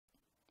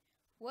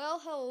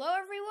Well,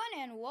 hello everyone,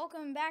 and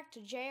welcome back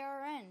to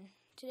JRN.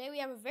 Today we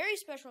have a very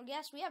special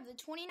guest. We have the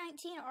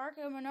 2019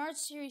 ARCA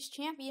Menards Series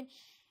champion,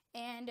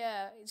 and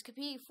is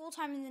competing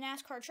full-time in the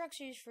NASCAR Truck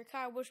Series for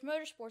Kyle Busch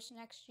Motorsports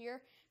next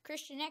year,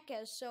 Christian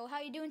Eckes. So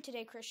how you doing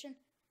today, Christian?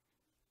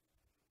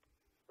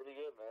 Pretty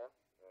good, man.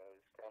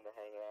 Just kind of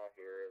hanging out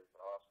here. It's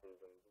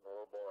off-season, a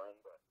little boring,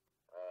 but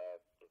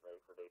getting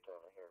ready for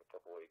Daytona here in a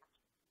couple weeks.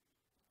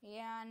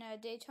 Yeah, and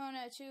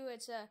Daytona, too,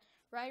 it's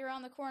right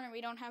around the corner. We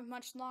don't have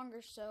much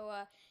longer, so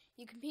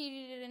you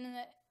competed in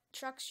the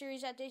Truck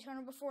Series at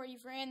Daytona before.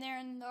 You've ran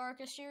there in the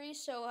ARCA Series,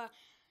 so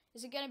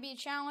is it going to be a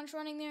challenge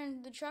running there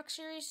in the Truck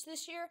Series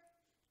this year?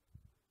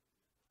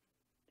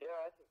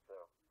 Yeah, I think so.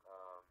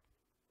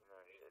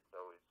 It's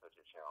always such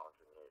a challenge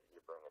when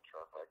you bring a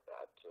truck like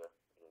that to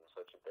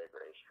such a big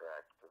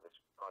racetrack because it's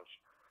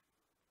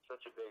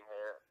such a big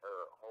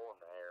hole in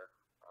the air.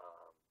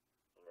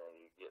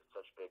 You get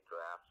such big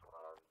drafts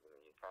runs,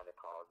 and it kind of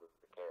causes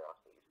the chaos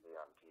that you see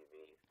on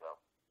TV. So,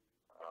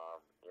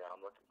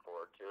 I'm looking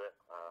forward to it.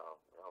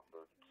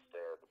 Hopefully we can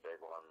stay at the big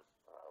one.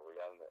 We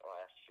got in it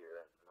last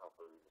year, and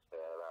hopefully we can stay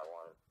out of that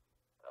one and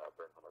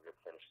bring home a good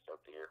finish to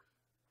start the year.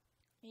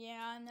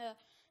 Yeah, and the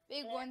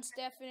big one's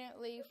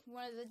definitely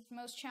one of the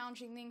most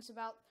challenging things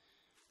about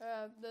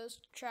those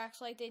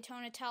tracks like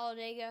Daytona,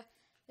 Talladega.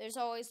 There's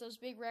always those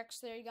big wrecks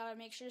there. You got to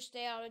make sure to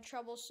stay out of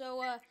trouble. So,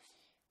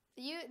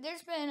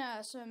 there's been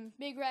some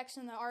big wrecks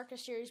in the ARCA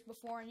Series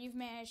before, and you've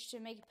managed to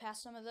make it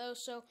past some of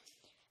those. So,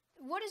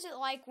 what is it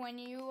like when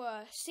you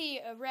see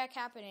a wreck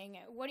happening?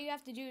 What do you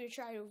have to do to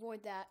try to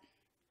avoid that?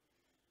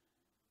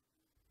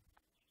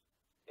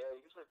 Yeah,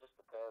 it usually just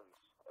depends.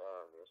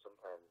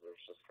 Sometimes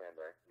there's just kind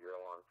of, you're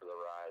along for the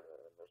ride,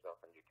 and there's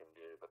nothing you can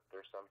do. But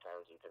there's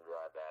sometimes you can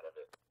drive out of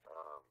it.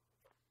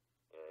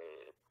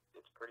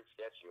 It's pretty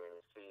sketchy when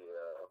you see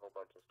a whole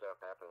bunch of stuff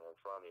happening in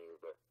front of you,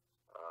 but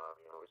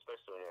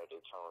especially when you're at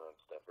Daytona and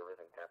stuff,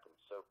 everything happens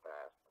so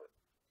fast that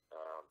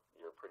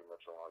you're pretty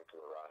much along to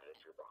the ride if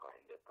you're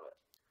behind it. But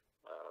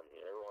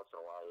every once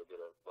in a while you get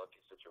a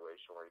lucky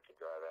situation where you can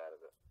drive out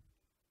of it.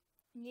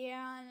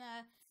 Yeah,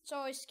 and it's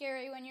always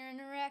scary when you're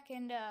in a wreck,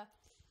 and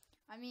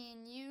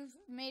you've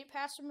made it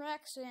past some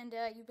wrecks, and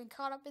you've been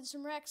caught up in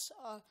some wrecks.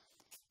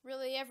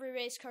 Really, every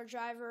race car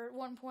driver at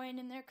one point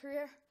in their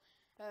career,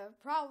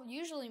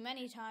 usually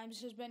many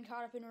times, has been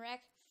caught up in a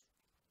wreck.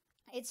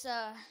 Is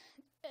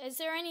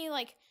there any,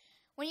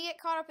 when you get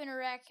caught up in a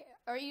wreck,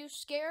 are you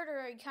scared,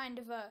 or are you kind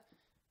of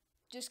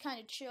just kind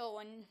of chill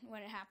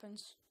when it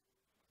happens?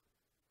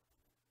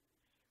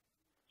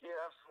 Yeah,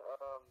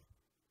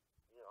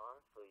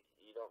 honestly,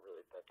 you don't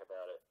really think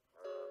about it.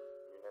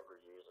 You're never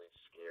usually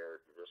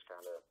scared. You're just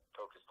kind of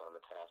focused on the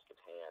task at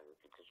hand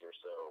because you're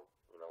so,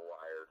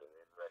 wired and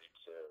ready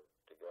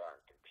to go out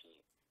and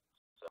compete.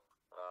 So,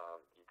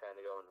 you kind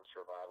of go into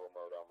survival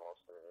mode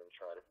almost and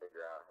try to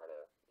figure out how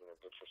to,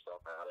 get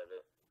yourself out of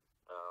it.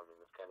 And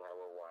it's kind of how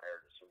we're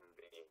wired as human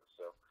beings.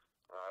 So,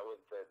 I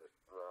wouldn't say that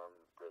I'm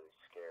really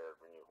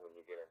scared when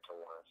you get into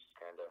one. It's just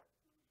kind of,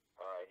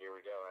 all right, here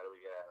we go. How do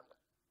we get out of it?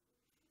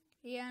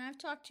 Yeah, and I've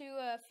talked to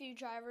a few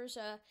drivers.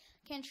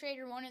 Ken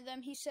Schrader, one of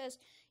them, he says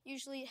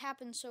usually it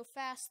happens so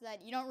fast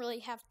that you don't really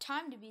have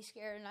time to be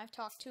scared. And I've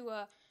talked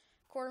to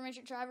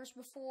quarter-midget drivers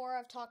before.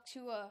 I've talked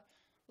to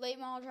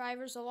late-model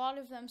drivers. A lot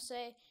of them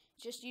say it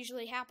just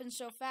usually happens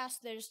so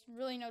fast there's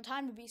really no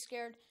time to be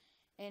scared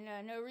and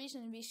no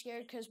reason to be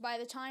scared because by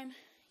the time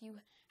you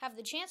have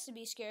the chance to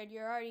be scared,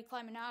 you're already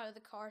climbing out of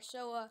the car.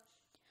 So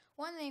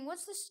one thing,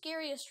 what's the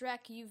scariest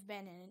wreck you've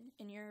been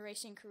in your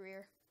racing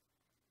career?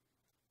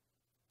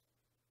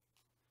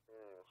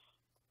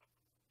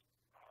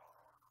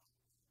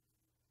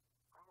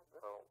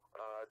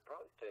 I'd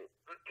probably say,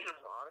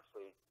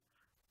 honestly,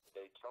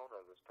 Daytona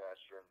this past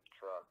year in the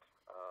truck.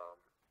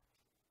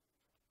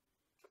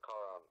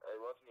 It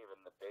wasn't even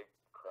the big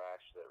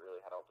crash that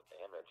really had all the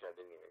damage. I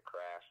didn't even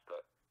crash,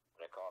 but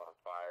when I caught on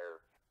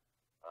fire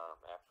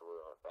after we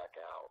went back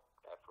out,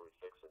 after we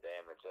fixed the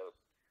damage,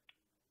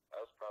 that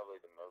was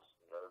probably the most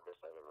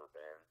nervous I've ever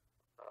been.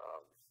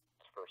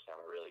 It's the first time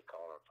I really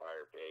caught on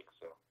fire big,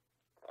 so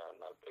I'm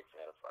not a big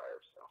fan of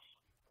fire, so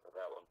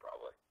that one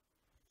probably.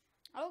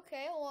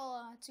 Okay,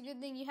 well, it's a good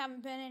thing you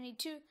haven't been in any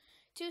too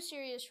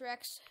serious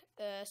wrecks,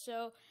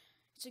 so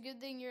it's a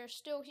good thing you're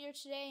still here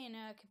today and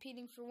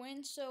competing for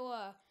wins. So,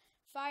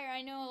 fire,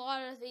 I know a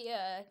lot of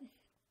the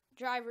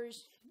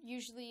drivers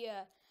usually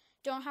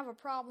don't have a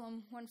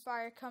problem when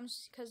fire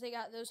comes because they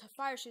got those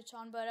fire suits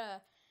on, but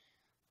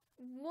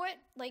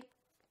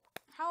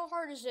how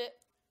hard is it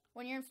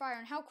when you're in fire,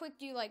 and how quick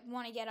do you,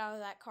 want to get out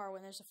of that car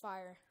when there's a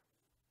fire?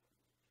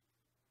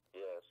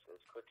 Yes,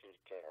 as quick as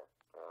you can.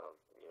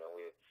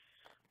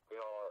 We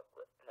all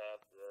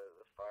have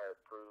the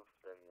fireproof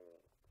and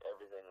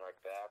everything like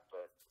that,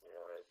 but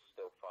it's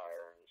still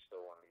fire, and you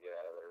still want to get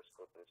out of there as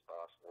quickly as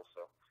possible.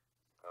 So,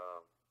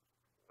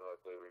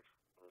 luckily we've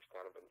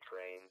kind of been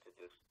trained to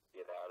just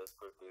get out as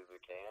quickly as we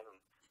can, and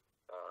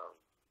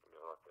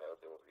luckily I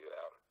was able to get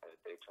out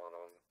at Daytona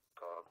and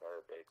caught on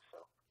fire big.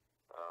 So,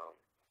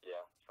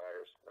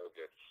 fire's no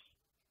good.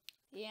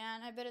 Yeah,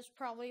 and I bet it's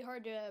probably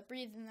hard to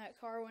breathe in that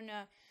car when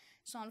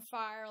it's on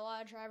fire. A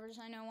lot of drivers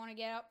I know want to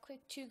get out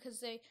quick too because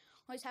they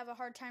always have a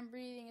hard time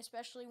breathing,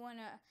 especially when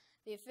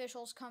the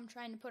officials come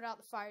trying to put out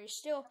the fire. You're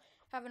still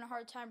having a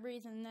hard time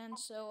breathing then,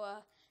 so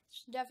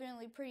it's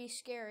definitely pretty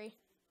scary.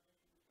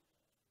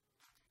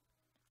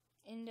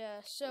 And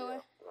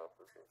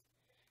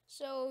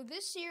so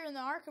this year in the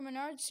ARCA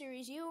Menard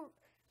Series, you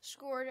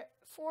scored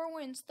 4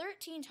 wins,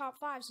 13 top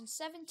 5s, and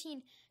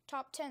 17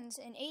 top 10s,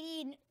 and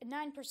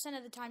 89%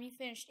 of the time you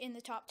finished in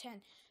the top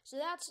 10. So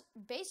that's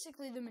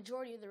basically the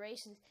majority of the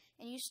races.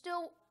 And you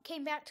still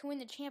came back to win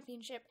the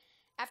championship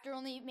after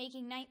only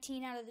making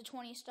 19 out of the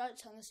 20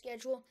 starts on the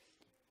schedule.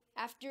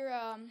 After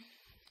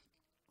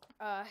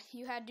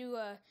you had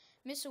to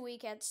miss a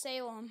week at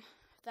Salem,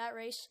 that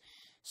race.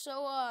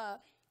 So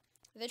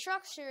the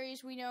Truck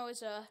Series we know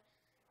is a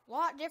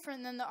lot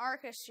different than the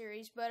ARCA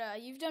Series, but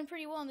you've done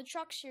pretty well in the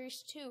Truck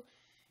Series too.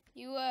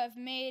 You have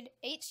made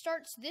 8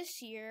 starts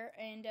this year,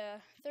 and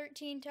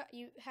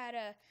you had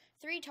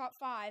 3 top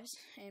 5s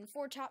and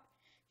 4 top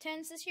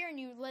 10s this year, and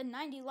you led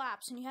 90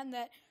 laps, and you had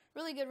that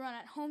really good run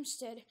at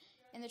Homestead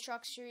in the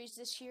Truck Series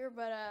this year.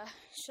 But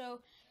so,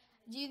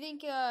 do you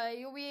think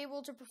you'll be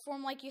able to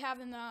perform like you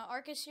have in the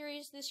ARCA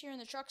Series this year in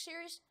the Truck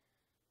Series?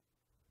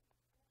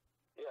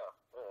 Yeah,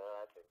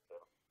 I think so.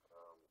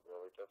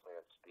 We definitely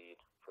had speed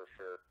for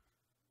sure.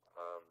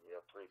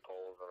 3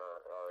 poles on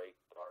our 8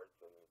 starts,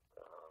 and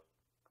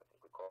I think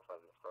we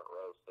qualified in the front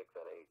row 6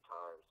 out of 8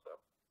 times. So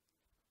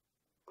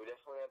we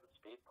definitely have the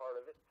speed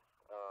part of it.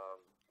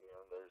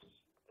 There's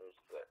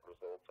that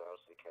results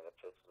obviously kind of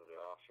pisses me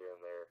off here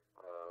and there.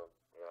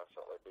 I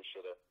felt like we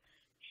should have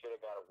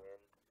got a win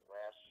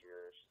last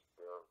year.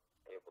 We were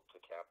able to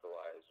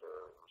capitalize,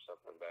 or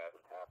something bad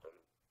would happen.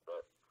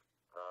 But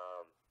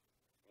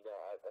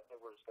I think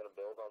we're just going to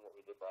build on what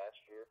we did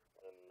last year,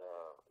 and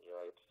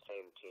it's the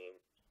same team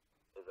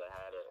as I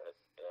had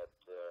at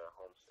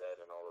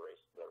Homestead and all the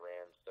races that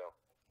ran. So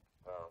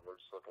we're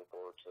just looking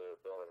forward to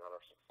building on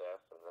our success,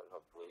 and then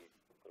hopefully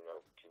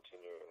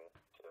continuing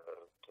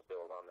to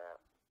build on that.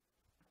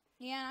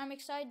 Yeah, I'm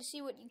excited to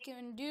see what you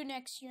can do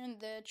next year in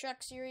the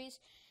Truck Series.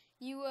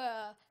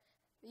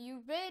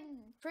 You've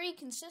been pretty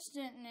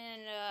consistent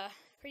and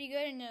pretty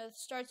good in the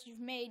starts you've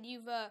made.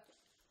 You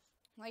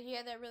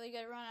had that really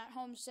good run at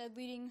Homestead,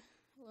 leading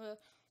a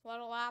lot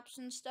of laps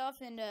and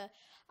stuff. And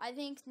I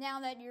think now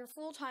that you're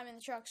full time in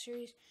the Truck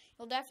Series,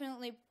 you'll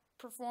definitely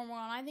perform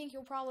well. And I think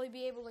you'll probably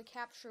be able to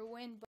capture a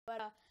win.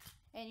 But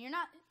and you're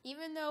not,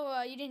 even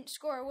though you didn't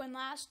score a win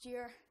last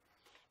year.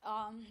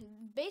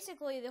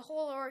 Basically, the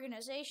whole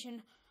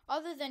organization,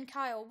 other than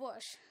Kyle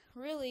Busch,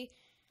 really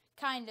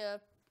kind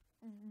of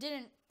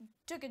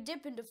took a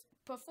dip into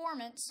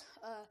performance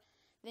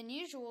than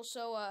usual.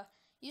 So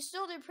you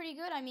still did pretty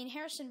good. I mean,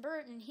 Harrison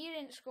Burton, he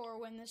didn't score a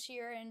win this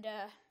year, and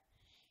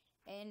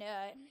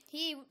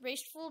he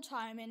raced full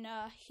time, and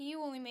he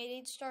only made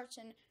 8 starts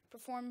and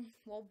performed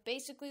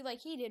basically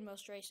like he did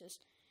most races.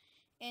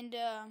 And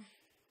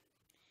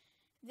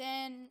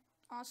then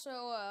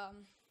also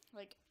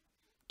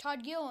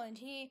Todd Gilliland,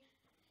 he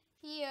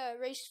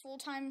raced full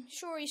time.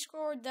 Sure, he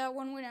scored that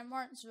 1 win at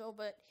Martinsville,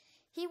 but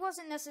he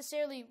wasn't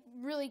necessarily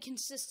really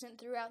consistent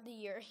throughout the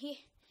year.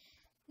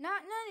 None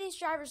of these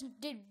drivers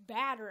did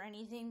bad or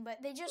anything,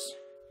 but they just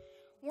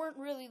weren't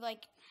really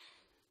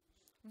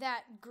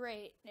that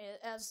great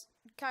as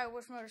Kyle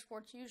Busch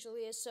Motorsports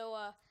usually is. So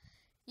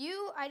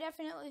I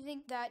definitely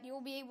think that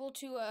you'll be able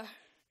to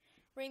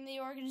bring the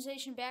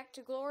organization back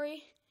to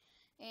glory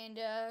and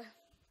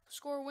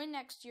score a win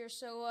next year.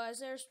 So is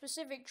there a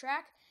specific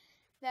track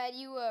that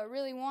you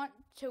really want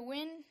to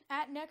win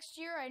at next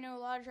year? I know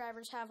a lot of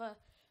drivers have a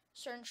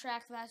certain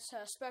track that's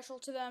special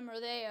to them, or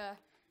they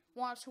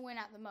want to win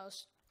at the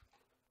most.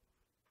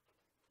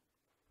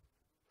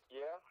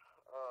 Yeah,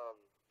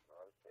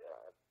 obviously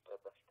I'd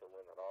like to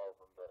win at all of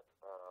them, but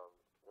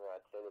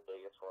I'd say the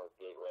biggest one is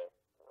Gateway.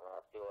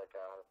 I feel like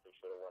I honestly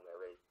should have won that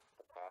race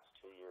the past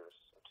 2 years.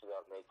 In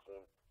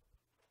 2018,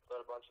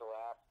 led a bunch of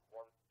laps,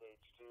 won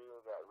stage 2,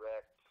 got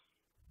wrecked.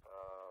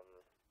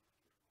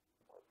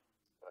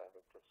 I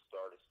think the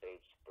start of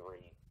stage 3,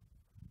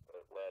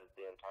 it led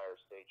the entire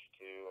stage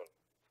 2 and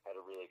had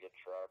a really good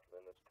truck. And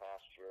then this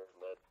past year,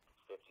 led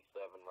 57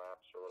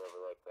 laps or whatever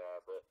like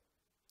that, but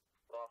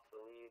lost the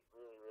lead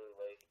really, really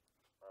late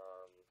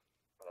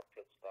on a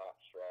pit stop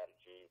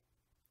strategy.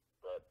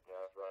 But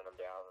I was running them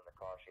down, and the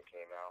caution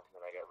came out,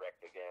 and then I got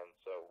wrecked again.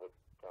 So with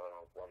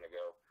 1 to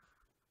go,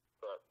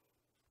 but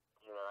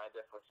I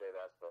definitely say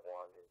that's the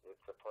one.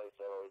 It's a place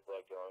I always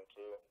like going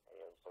to,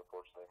 and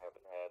unfortunately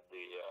haven't had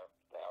the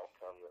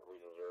outcome that we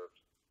deserved.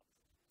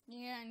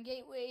 Yeah, and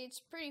Gateway, it's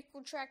a pretty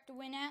cool track to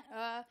win at.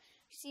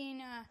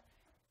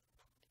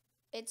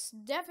 It's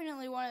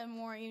definitely one of the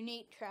more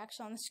unique tracks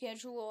on the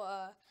schedule.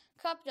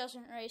 Cup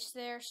doesn't race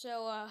there,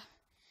 so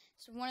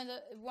it's one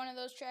of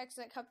those tracks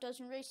that Cup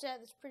doesn't race at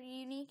that's pretty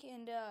unique.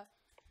 And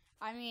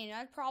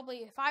I'd probably,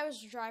 if I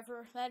was a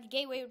driver, that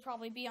Gateway would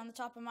probably be on the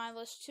top of my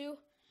list too.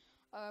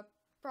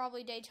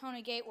 Probably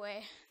Daytona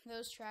Gateway,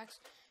 those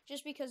tracks,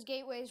 just because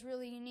Gateway is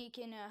really unique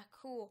and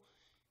cool.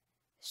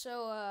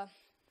 So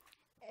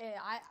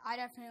I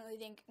definitely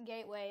think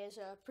Gateway is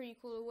pretty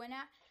cool to win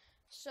at.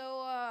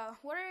 So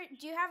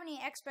do you have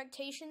any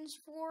expectations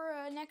for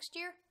next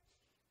year?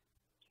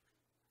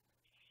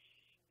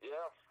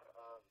 Yeah,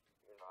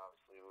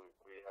 obviously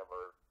we have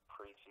our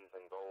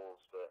preseason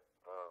goals, but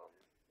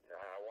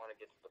I want to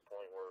get to the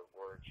point where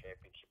we're a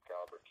championship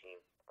caliber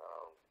team.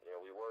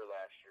 We were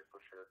last year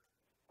for sure,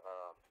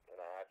 and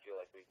I feel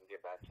like we can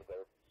get back to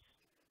there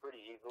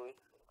pretty easily.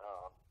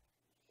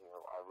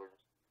 I was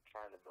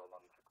trying to build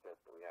on the success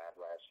that we had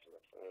last year.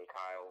 And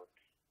Kyle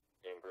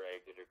and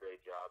Greg did a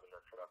great job in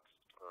their trucks.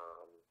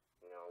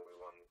 We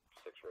won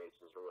 6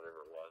 races or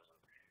whatever it was,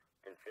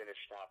 and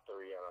finished top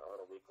 3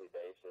 on a weekly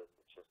basis.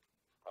 It's just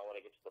I want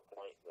to get to the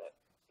point that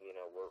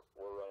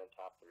we're running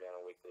top 3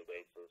 on a weekly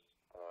basis.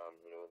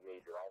 With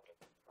me driving,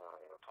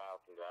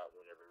 Kyle can go out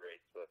and win every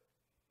race, but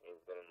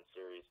he's been in the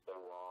series so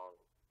long.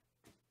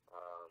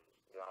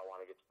 I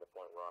want to get to the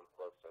point where I'm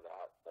close to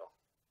that. So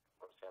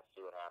we'll just have to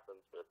see what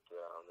happens, but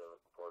I'm really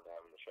looking forward to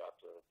having the shot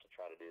to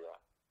try to do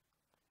that.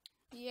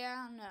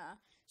 Yeah, and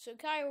so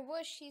Kyle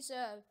Busch, he's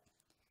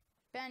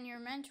been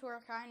your mentor,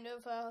 kind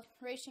of,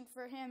 racing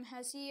for him.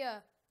 Has he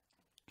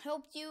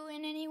helped you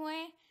in any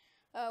way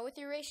with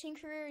your racing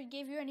career? He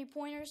gave you any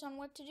pointers on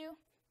what to do?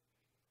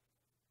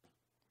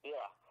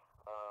 Yeah.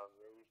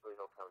 Usually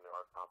he'll come to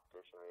our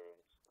competition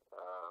meetings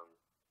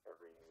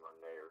every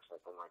Monday or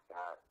something like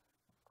that.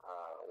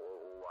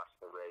 We'll watch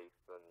the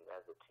race, and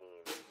as a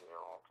team,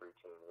 all 3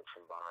 teams get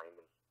combined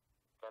and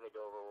kind of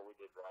go over what we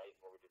did right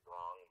and what we did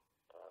wrong.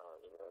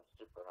 It's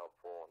super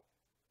helpful.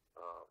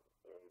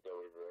 He's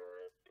always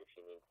there if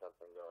you need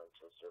something going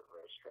to a certain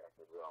racetrack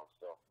as well.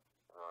 So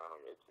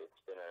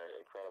it's been an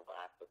incredible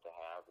asset to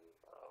have, and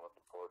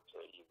looking forward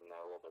to using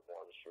that a little bit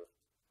more this year.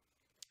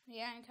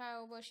 Yeah, and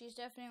Kyle Busch, he's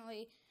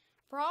definitely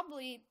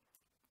probably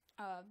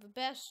the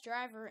best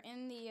driver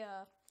in the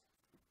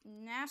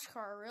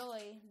NASCAR,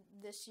 really,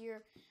 this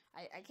year.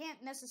 I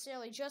can't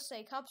necessarily just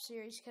say Cup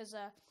Series because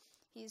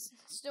he's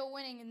still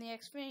winning in the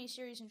Xfinity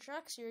Series and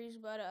Truck Series,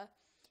 but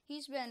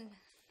he's been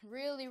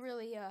really,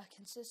 really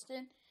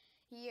consistent.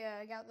 He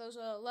got those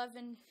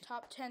 11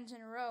 top 10s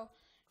in a row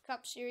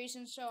Cup Series,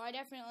 and so I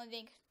definitely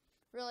think,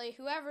 really,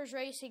 whoever's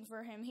racing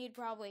for him, he'd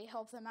probably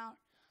help them out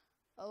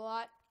a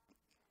lot.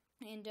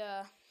 And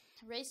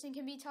racing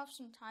can be tough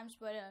sometimes,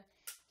 but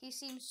he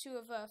seems to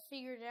have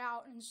figured it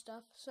out and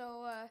stuff.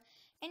 So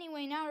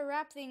anyway, now to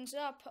wrap things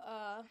up,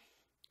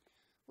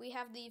 we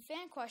have the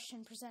fan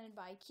question presented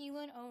by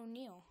Keelan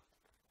O'Neill.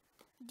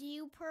 Do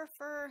you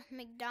prefer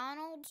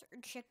McDonald's or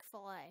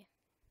Chick-fil-A?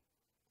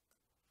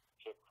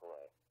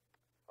 Chick-fil-A.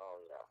 Oh,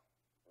 yeah.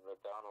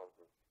 McDonald's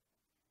is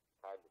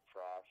kind of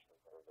trash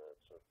compared to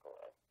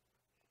Chick-fil-A.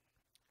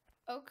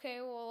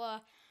 Okay,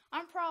 well,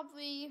 I'm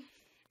probably...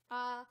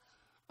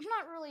 I'm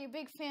not really a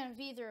big fan of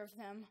either of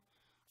them.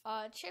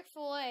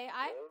 Chick-fil-A,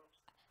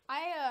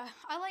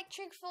 I like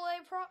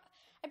Chick-fil-A.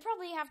 I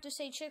probably have to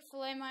say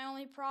Chick-fil-A. My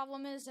only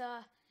problem is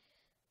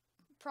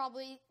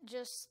probably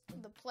just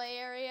the play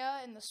area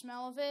and the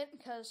smell of it,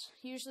 because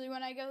usually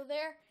when I go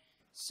there,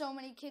 so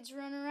many kids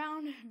run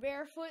around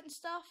barefoot and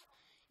stuff,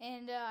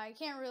 and I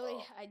can't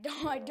really, I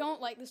don't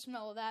like the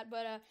smell of that.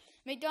 But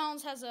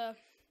McDonald's has a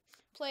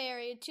play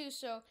area too,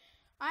 so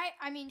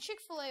I mean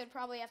Chick-fil-A would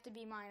probably have to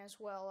be mine as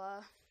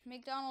well.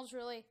 McDonald's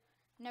really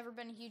never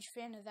been a huge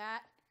fan of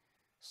that.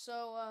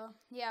 So,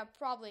 yeah,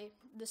 probably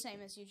the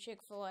same as you,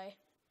 Chick-fil-A. I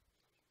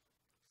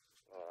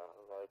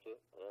like it.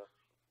 Yeah.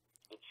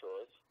 Good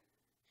choice.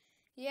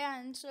 Yeah,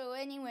 and so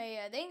anyway,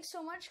 thanks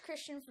so much,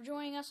 Christian, for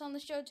joining us on the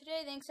show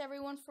today. Thanks,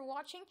 everyone, for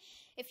watching.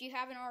 If you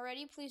haven't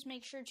already, please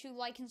make sure to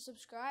like and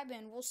subscribe,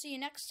 and we'll see you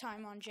next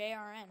time on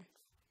JRN.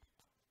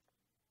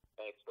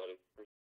 Thanks, buddy.